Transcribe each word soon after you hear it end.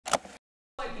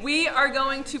We are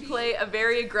going to play a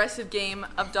very aggressive game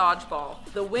of dodgeball.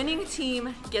 The winning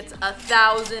team gets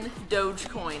 1,000 Doge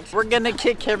coins. We're gonna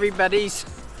kick everybody's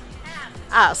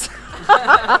ass.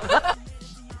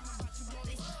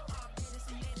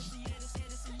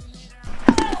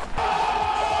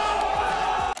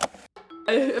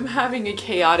 I am having a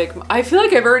chaotic, I feel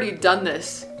like I've already done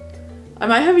this.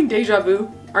 Am I having deja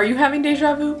vu? Are you having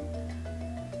deja vu?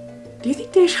 Do you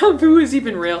think deja vu is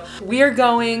even real? We are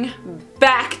going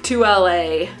back to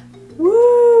LA.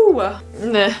 Woo!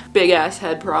 Nah, big ass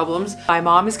head problems. My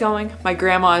mom is going, my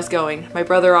grandma is going, my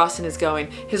brother Austin is going,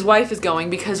 his wife is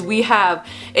going because we have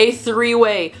a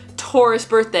three-way Taurus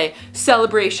birthday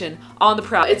celebration on the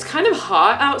prowl. It's kind of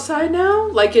hot outside now,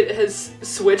 like it has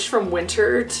switched from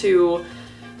winter to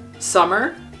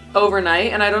summer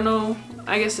overnight, and I don't know,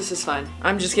 I guess this is fine.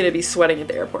 I'm just gonna be sweating at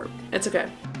the airport. It's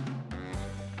okay.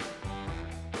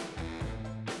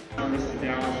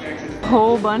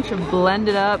 Whole bunch of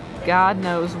blended up, God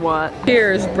knows what.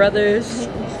 Cheers, brothers.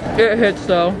 It hits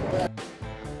though.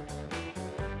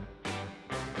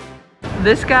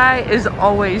 This guy is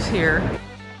always here.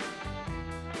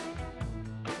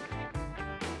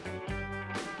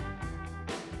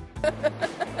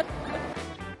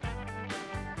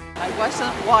 I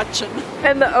wasn't watching.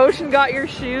 And the ocean got your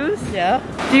shoes? Yeah.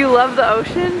 Do you love the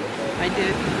ocean? I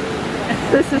did.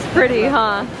 This is pretty,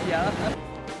 huh? Yeah.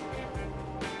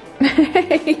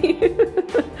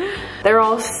 They're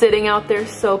all sitting out there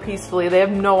so peacefully. They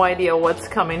have no idea what's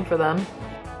coming for them.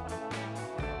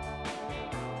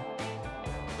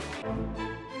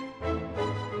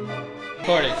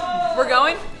 Recording. We're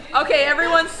going? Okay,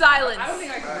 everyone silence. I don't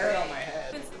think I can wear it on my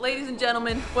head. Ladies and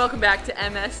gentlemen, welcome back to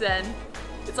MSN.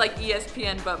 It's like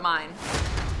ESPN, but mine.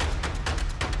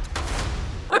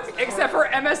 Except for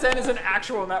MSN is an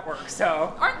actual network,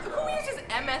 so. Who uses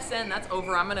MSN? That's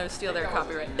over. I'm gonna steal their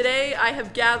copyright. Today, I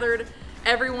have gathered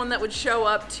everyone that would show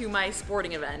up to my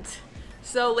sporting event.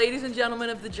 So, ladies and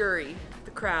gentlemen of the jury,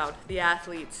 the crowd, the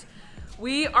athletes,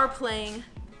 we are playing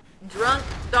drunk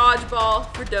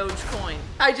dodgeball for Dogecoin.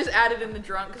 I just added in the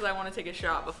drunk because I want to take a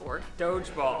shot before.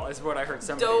 Dogeball is what I heard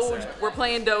somebody say. We're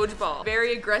playing Dogeball.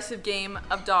 Very aggressive game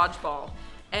of dodgeball.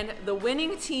 And the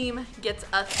winning team gets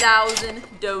 1,000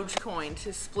 Dogecoin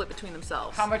to split between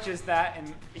themselves. How much is that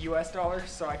in US dollars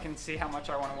so I can see how much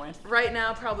I want to win? Right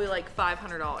now, probably like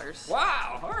 $500.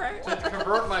 Wow, all right. To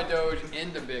convert my Doge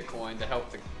into Bitcoin to help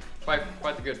the fight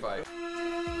the good fight.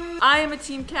 I am a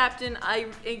team captain. I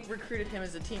recruited him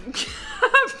as a team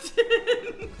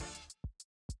captain.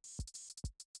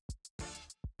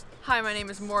 Hi, my name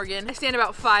is Morgan. I stand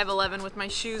about 5'11" with my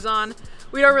shoes on.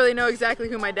 We don't really know exactly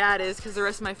who my dad is because the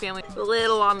rest of my family is a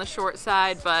little on the short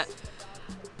side, but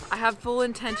I have full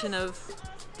intention of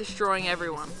destroying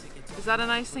everyone. Is that a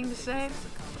nice thing to say?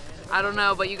 I don't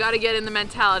know, but you gotta get in the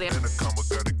mentality.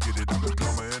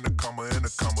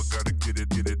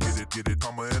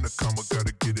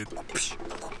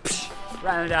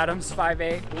 Ryland Adams,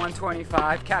 5'8",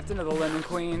 125, captain of the Lemon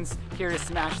Queens, here to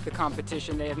smash the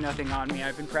competition. They have nothing on me.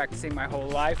 I've been practicing my whole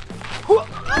life.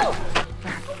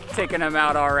 Taking them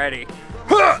out already.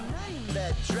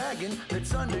 That dragon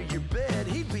that's under your bed,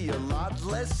 he'd be a lot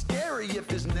less scary if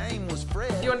his name was Fred.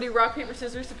 Do you want to do rock, paper,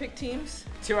 scissors to pick teams?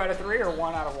 2 out of 3 or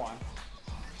 1 out of 1?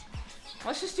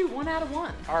 Let's just do 1 out of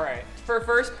 1. All right. For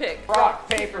first pick. Rock,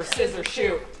 paper, scissors,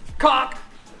 shoot. Cock!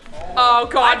 Oh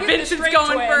God, Vincent's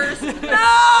going first.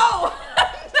 No!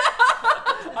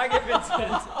 I get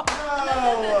Vincent.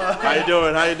 How you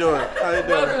doing? How you doing? How you doing?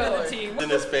 Welcome to the team. In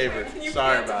his favor.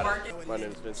 Sorry about it. My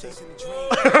name is Vincent.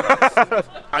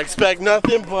 I expect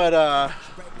nothing but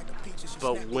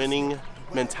winning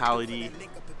mentality.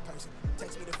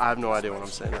 I have no idea what I'm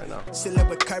saying right now. Still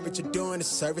with courage, you're doing the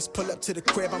service. Pull up to the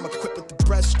crib, I'm equipped with the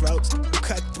brush strokes.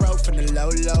 Cutthroat from the low,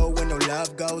 where no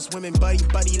love goes. Women, buddy.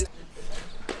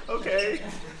 Okay,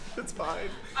 it's fine.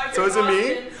 So is it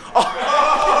me?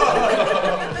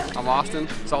 I'm Austin,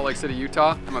 Salt Lake City,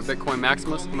 Utah. I'm a Bitcoin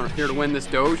maximalist. I'm here to win this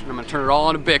Doge, and I'm gonna turn it all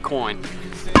into Bitcoin.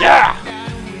 Yeah!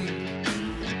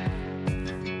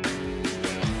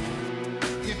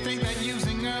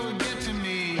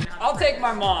 I'll take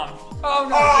my mom. Oh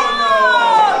no!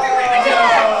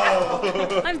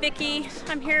 I'm Vicky.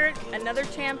 I'm here at another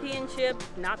championship.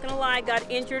 Not gonna lie, got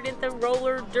injured at the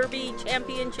roller derby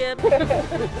championship.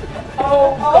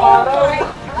 Oh God!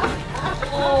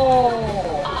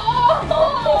 Oh.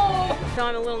 So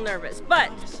I'm a little nervous,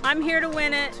 but I'm here to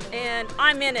win it, and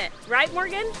I'm in it. Right,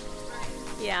 Morgan?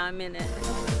 Yeah, I'm in it.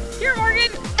 Here,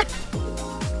 Morgan!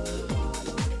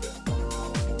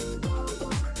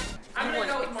 I'm gonna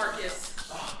go with Marcus.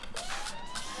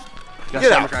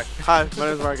 Get out. Hi, my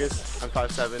name is Marcus. I'm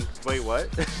 5'7". Wait, what?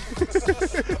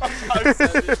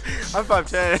 I'm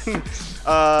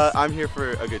 5'10". I'm here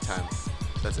for a good time.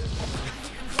 That's it.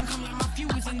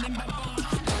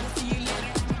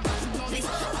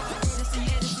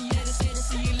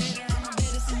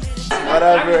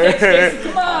 Whatever.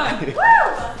 Come on.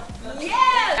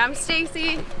 Yeah. I'm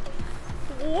Stacy.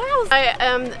 Wow. I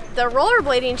am the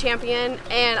rollerblading champion,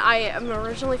 and I am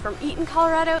originally from Eaton,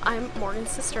 Colorado. I'm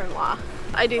Morgan's sister-in-law.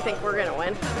 I do think we're gonna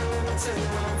win.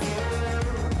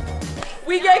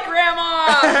 We get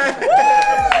Grandma!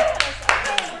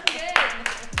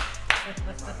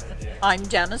 I'm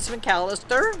Janice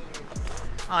McAllister.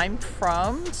 I'm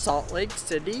from Salt Lake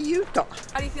City, Utah.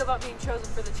 How do you feel about being chosen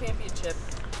for the championship?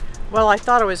 Well, I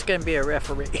thought I was going to be a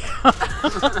referee.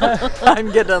 I'm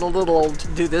getting a little old to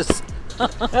do this.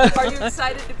 Are you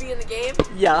excited to be in the game?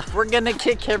 Yeah, we're going to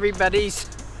kick everybody's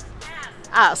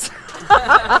ass.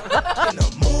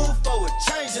 Move for a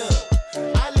change up.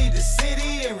 I leave the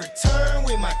city and return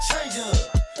with my change up.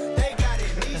 They got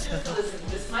it. Listen,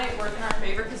 this might work in our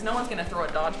favor because no one's gonna throw a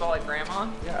dodgeball at Grandma.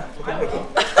 Yeah.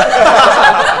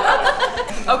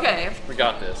 Okay. We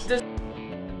got this.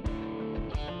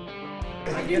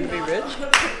 Are you going to be rich?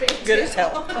 Good as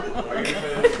hell.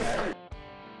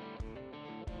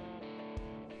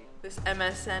 This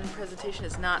MSN presentation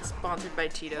is not sponsored by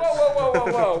Tito's.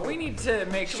 Whoa. We need to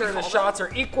make sure the shots are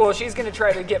equal. She's going to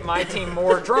try to get my team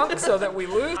more drunk so that we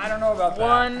lose. I don't know about that.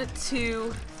 1,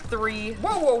 2, 3.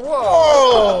 Whoa.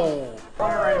 Oh! I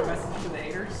want to write a message to the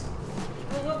haters.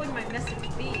 Well, what would my message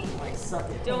be? Suck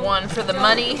it. 1 for the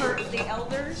money. The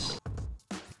elders.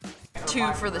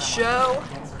 2 for the show.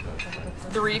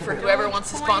 3 for whoever wants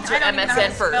to sponsor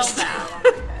MSN first.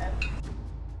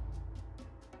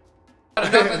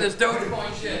 Enough of this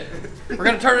Dogecoin shit. We're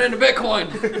gonna turn it into Bitcoin.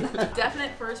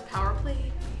 Definite first power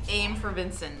play. Aim for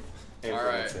Vincent. All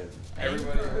right,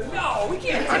 everybody. No, we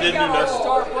can't take out our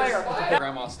star player.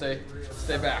 Grandma, stay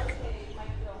back.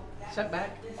 Sit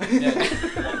back.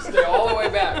 Yeah, stay all the way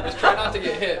back. Just try not to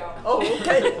get hit. Oh,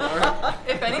 okay. All right.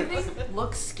 If anything,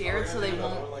 look scared so they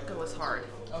won't go as hard.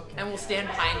 Okay. And we'll stand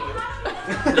behind you.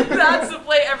 That's the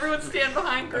play. Everyone stand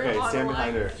behind Grandma. Okay, stand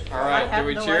behind her. All right, do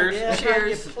we cheers?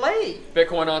 Cheers. Play.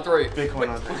 Bitcoin on 3. Bitcoin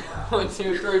on 3. 1,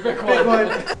 2, 3,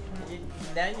 Bitcoin.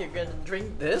 Now you're going to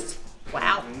drink this?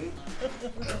 Wow.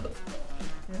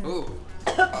 Ooh.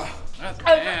 That's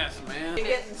ass, man. You're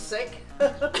getting sick?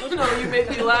 No, you made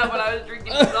me laugh when I was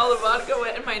drinking because all the vodka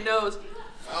went in my nose.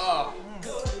 Oh.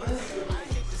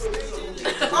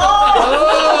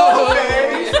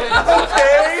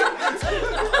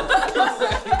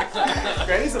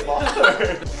 Granny's a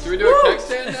baller. Do we do a keg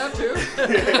stand now too?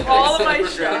 All of my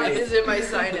shot is in my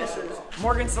sinuses.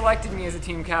 Morgan selected me as a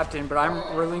team captain, but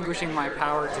I'm relinquishing my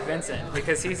power to Vincent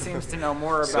because he seems to know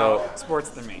more about sports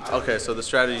than me. Okay, so the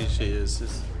strategy is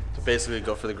to basically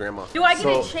go for the grandma. Do I get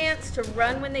a chance to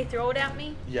run when they throw it at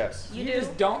me? Yes. You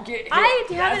just don't get hit. I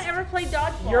haven't ever played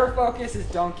dodgeball. Your focus is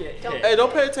don't get hit. Hey,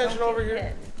 don't pay attention over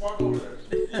here. Walk over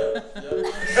there.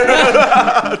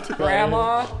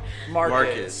 Grandma,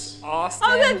 Marcus. Austin,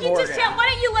 Oh, look, you Morgan. just tell. Why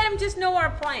don't you let them just know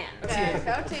our plan? Okay,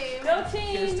 go team. Go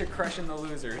team. Here's to crushing the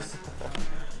losers.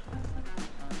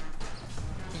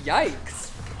 Yikes.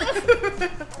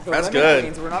 That's good.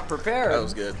 Means we're not prepared. That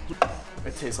was good.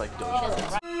 It tastes like dough.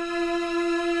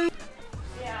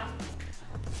 Yeah.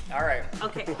 All right.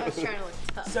 Okay. I was trying to look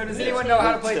tough. So does anyone know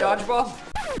how to play dodgeball?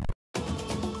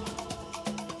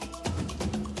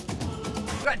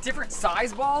 We've got different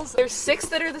size balls. There's 6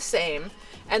 that are the same,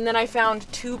 and then I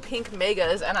found 2 pink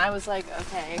megas, and I was like,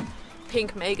 okay,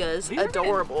 pink megas, These are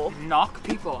adorable. gonna knock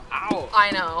people out.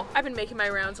 I know. I've been making my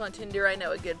rounds on Tinder. I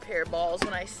know a good pair of balls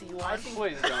when I see one.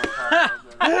 Please don't talk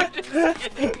about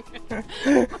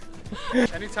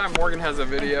that. Anytime Morgan has a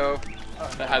video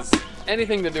that has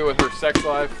anything to do with her sex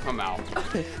life, I'm out.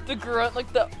 The grunt,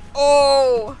 like the,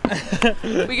 oh!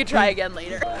 We could try again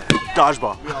later.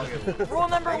 Dodgeball. Rule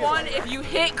number 1, if you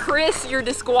hit Chris, you're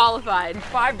disqualified.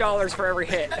 $5 for every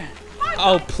hit.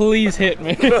 Oh, please hit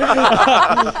me.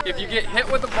 If you get hit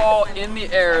with the ball in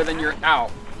the air, then you're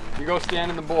out. You go stand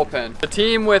in the bullpen. The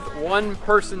team with 1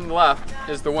 person left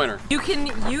is the winner. You can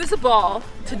use a ball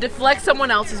to deflect someone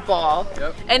else's ball,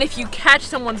 and if you catch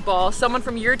someone's ball, someone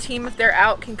from your team, if they're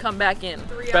out, can come back in.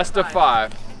 Best of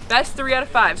 5. Best 3 out of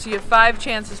 5, so you have 5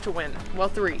 chances to win. Well,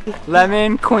 3.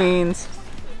 Lemon Queens.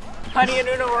 Honey and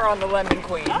Uno are on the Lemon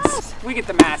Queens. We get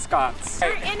the mascots.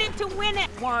 We're in it to win it.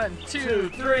 1, 2,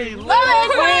 3, Lemon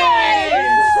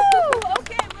Queens!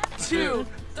 Okay. 2,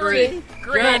 3,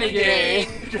 Granny Gang.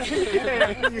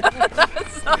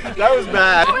 That was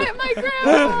bad. Don't hit my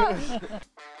grandma.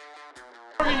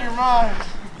 In your mind.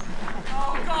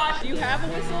 Oh God, do you have a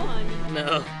whistle, honey?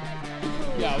 No.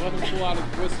 Yeah, let him pull out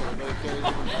his whistle. But if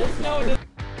there's No, it doesn't.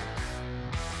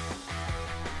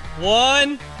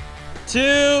 1,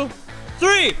 2,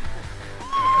 3.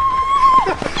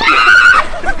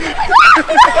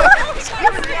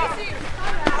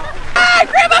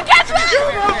 Grandma, catch me!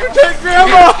 Protect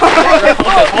Grandma!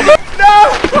 No!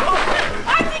 I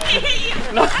think he hit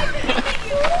you! No.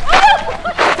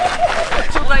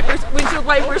 Windshield wipers, windshield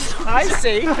wipers. I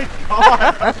see.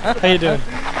 How you doing?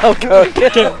 Okay.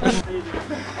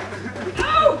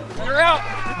 You're out.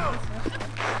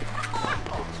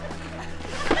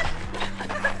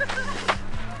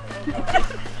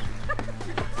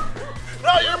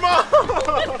 No, your mom!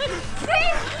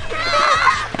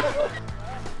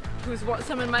 Who's want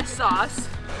some of my sauce?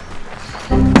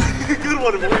 Good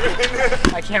one, Morgan.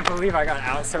 I can't believe I got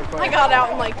out so quick. I got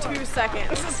out in like 2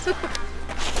 seconds. No!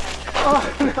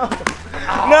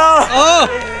 Oh!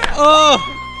 Oh!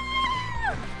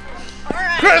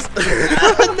 Chris!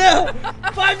 No!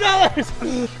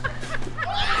 $5!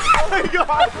 Oh my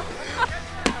god!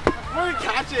 Morgan,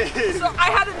 catch it! So I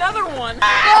had another one.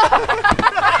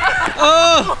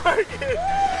 Oh! Morgan!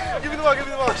 Give me the ball, give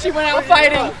me the ball. She went out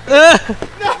fighting.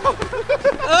 No!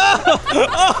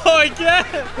 Oh, I can't!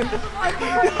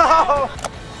 No!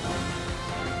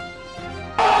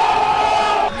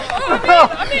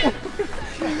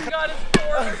 God, it's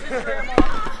poor Grandma.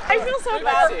 I feel so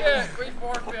bad. We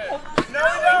forfeit.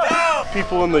 No!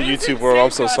 People in the YouTube world,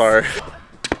 I'm so sorry.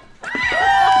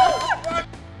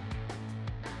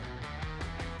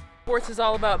 Sports is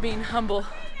all about being humble.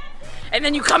 And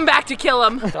then you come back to kill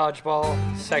him. Dodgeball,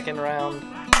 second round.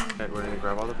 We're gonna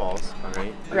grab all the balls,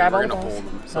 alright? Grab all we're the gonna balls. hold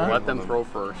them. So let them throw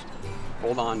first.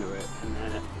 Hold on to it, and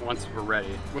then once we're ready,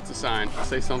 what's the sign?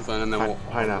 Say something, and then we'll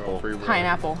Pineapple.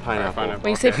 Pineapple. Pineapple. When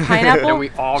you say pineapple, then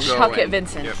we all go chuck it, in.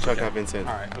 Vincent. Yep. Chuck out Vincent.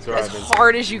 All right. Let's As ride Vincent.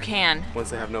 hard as you can.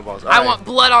 Once they have no balls. I want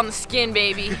blood on the skin,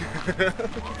 baby.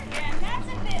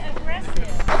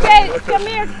 Okay, come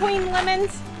here, Queen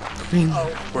Lemons.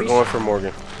 We're going for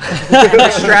Morgan.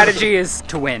 The strategy is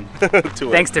to win. To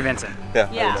win. Thanks to Vincent. Yeah.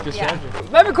 Yeah, yeah.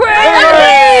 Lemon Queen!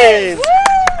 Hey!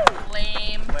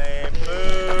 Lame. Lame.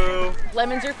 Boo.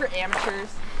 Lemons are for amateurs.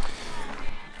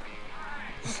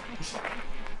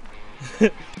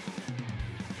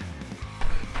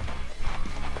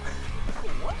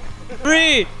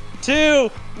 Three, 2,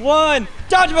 1,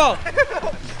 dodgeball!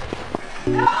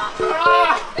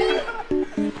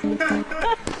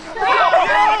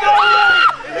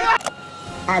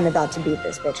 I'm about to beat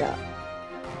this bitch up.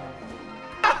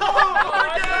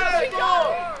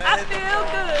 I feel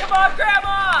good. Come on,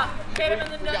 Grandma. Hit him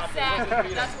in the nutsack.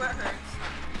 That's where it hurts.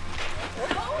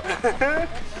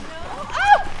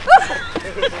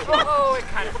 Oh, it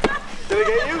kind of. Did it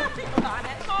get you? Come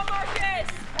on, Marcus.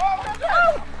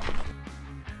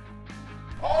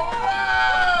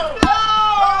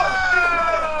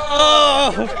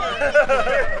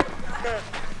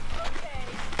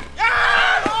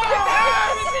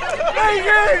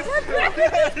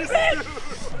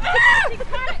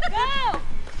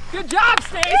 Good job,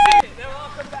 Stacy. They'll all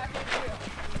come back in too.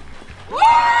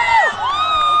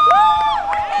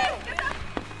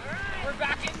 We're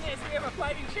back in this. We have a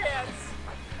fighting chance.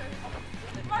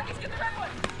 Marcus, get the red one.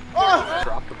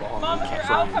 Drop the ball. Mom, and here,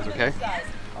 keep I'll throwing come these, to okay? this side.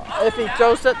 If he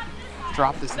throws it,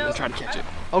 Drop this and then try to catch it.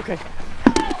 okay.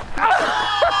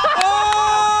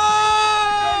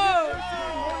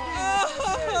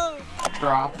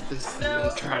 Drop this and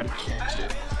then try to catch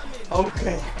it.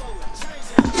 Okay.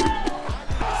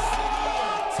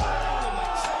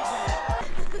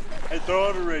 Hey, throw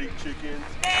it already, chickens.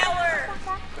 Baylor.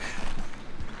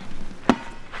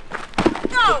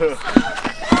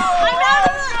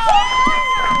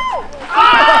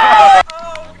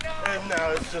 And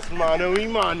now it's just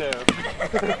mano-y-mano.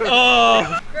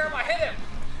 Oh! Grandma, hit him.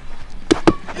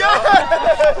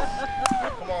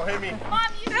 Come on, hit me. Mom,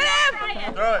 you Hit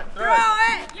him. Throw it. Throw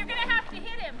it. You're gonna have to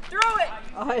hit him. Throw it.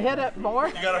 I hit it more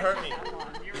You gotta hurt me.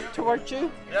 towards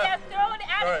you. Yeah, throw it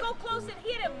out Right. and go close and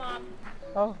hit him, Mom.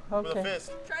 Oh, With a okay.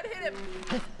 fist. Try to hit him.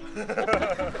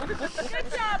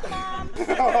 Good job, Mom.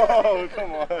 Oh,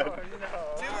 come on.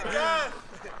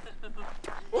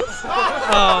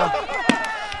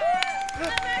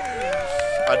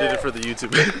 I did it for the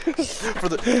YouTube.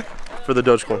 for the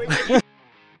Dogecoin.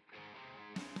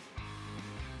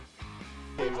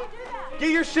 Get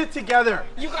your shit together.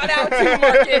 You got out too,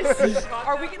 Marcus.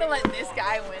 Are we gonna let this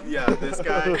guy win? Yeah, this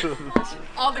guy.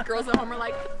 All the girls at home are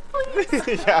like, please.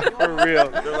 Yeah, for real.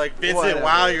 They're like, Vincent, Whatever.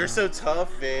 wow, you're so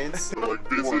tough, Vince.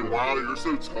 Vincent, wow, you're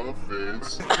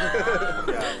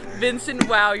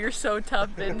so tough,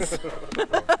 Vince.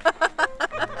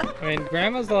 I mean,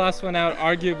 Grandma's the last one out,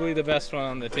 arguably the best one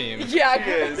on the team. Yeah,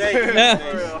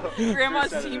 Yeah.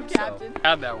 Grandma's team captain.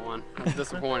 Had that one. That's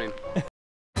disappointing.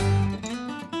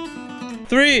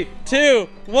 3, 2,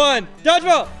 1,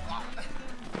 dodgeball!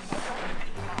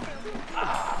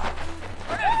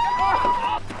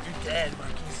 You're dead,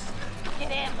 Marcus.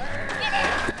 Get him.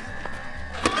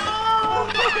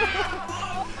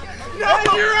 No,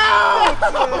 you're out!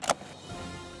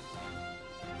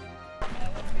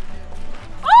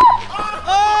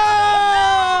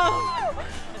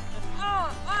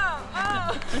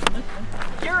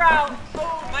 You're out.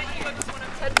 Oh, my ego just went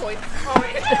up 10 points. Oh, it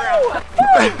hit the ground.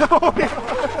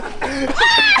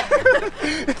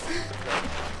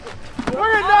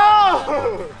 Where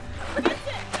no?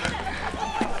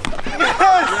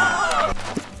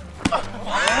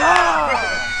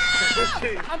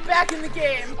 I'm back in the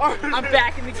game. I'm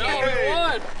back in the game. We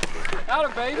won. Got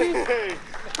it, baby.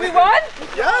 We won?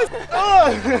 Yes!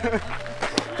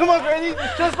 Come on, Granny,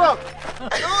 chest bump!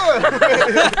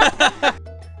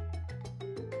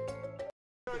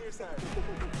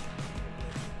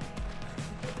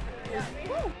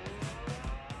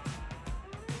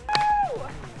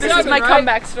 This is my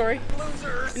comeback story.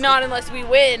 Losers. Not unless we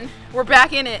win. We're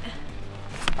back in it.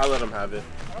 I let him have it.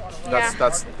 Yeah.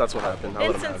 That's what happened. I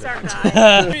let him Vincent's have our it.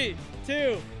 guy. 3,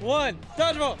 2, 1,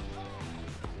 dodgeball!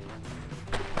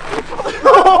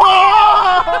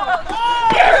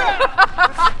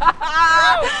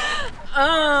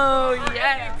 Oh,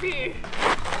 yeah. Woo!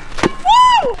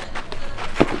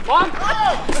 One. Oh!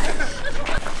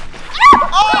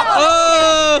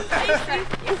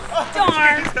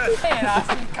 Darn. Hey,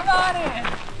 Austin, come on in.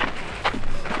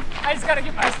 I just gotta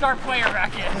get my star player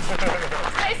back in.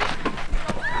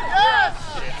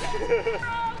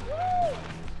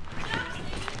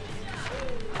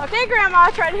 Okay, Grandma,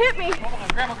 try to hit me. Come on,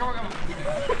 Grandma, come on.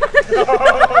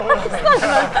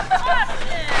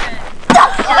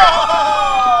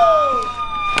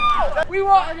 We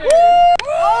won.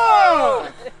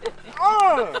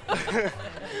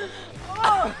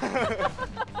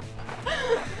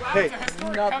 Hey,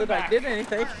 Not that I did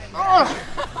anything.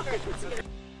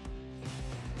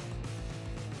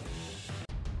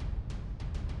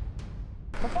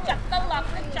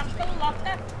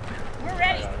 We're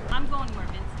ready. I'm going where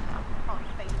Vincent.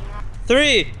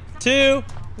 3, 2,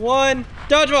 1,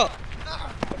 dodgeball!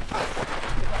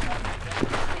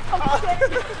 For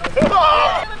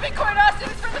the Bitcoin, Austin.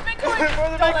 It's for the Bitcoin. for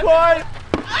the big one!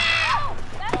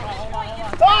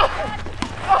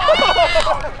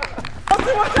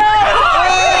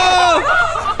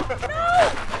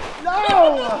 No!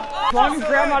 As long as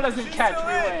Grandma doesn't catch,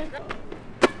 we win.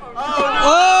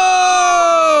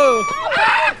 Oh!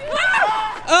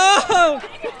 Oh!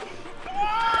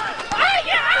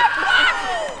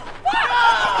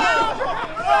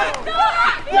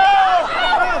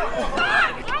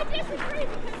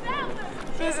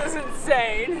 This is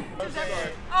insane.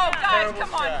 Oh, guys,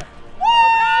 come on.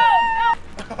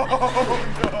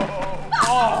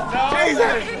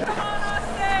 Jesus! Come on,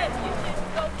 Austin. You can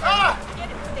go get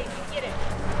it, Stacy. Get it.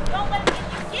 Don't let him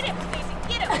get you. Get it, Stacy.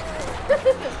 Get it.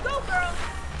 Go, girl.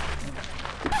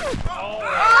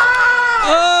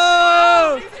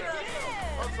 Oh!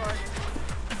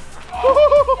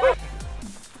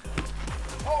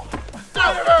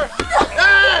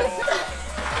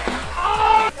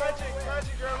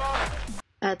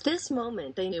 At this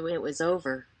moment, they knew it was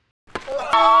over. The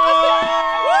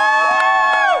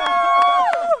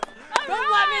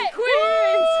Lemon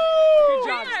Queens. Good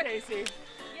job, Stacy.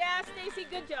 Yeah, Stacy,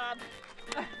 good job.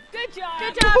 Good job.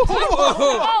 Good job.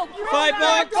 Oh, $5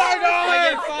 bucks! I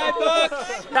get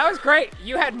 $5 That was great.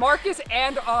 You had Marcus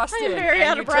and Austin, I'm very and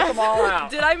out you of took breath. them all out.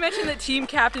 Did I mention that team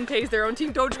captain pays their own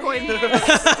team Dogecoin?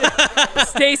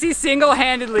 Stacy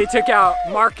single-handedly took out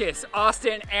Marcus,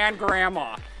 Austin, and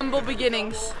Grandma. Humble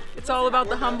beginnings. It's all about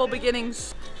the humble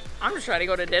beginnings. I'm just trying to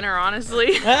go to dinner,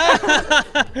 honestly. Boss,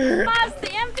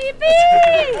 the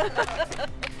MVP!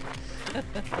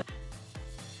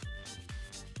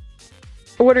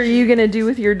 What are you gonna do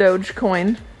with your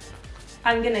Dogecoin?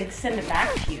 I'm gonna send it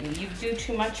back to you. You do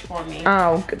too much for me.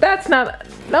 Oh, that's not,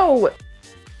 no.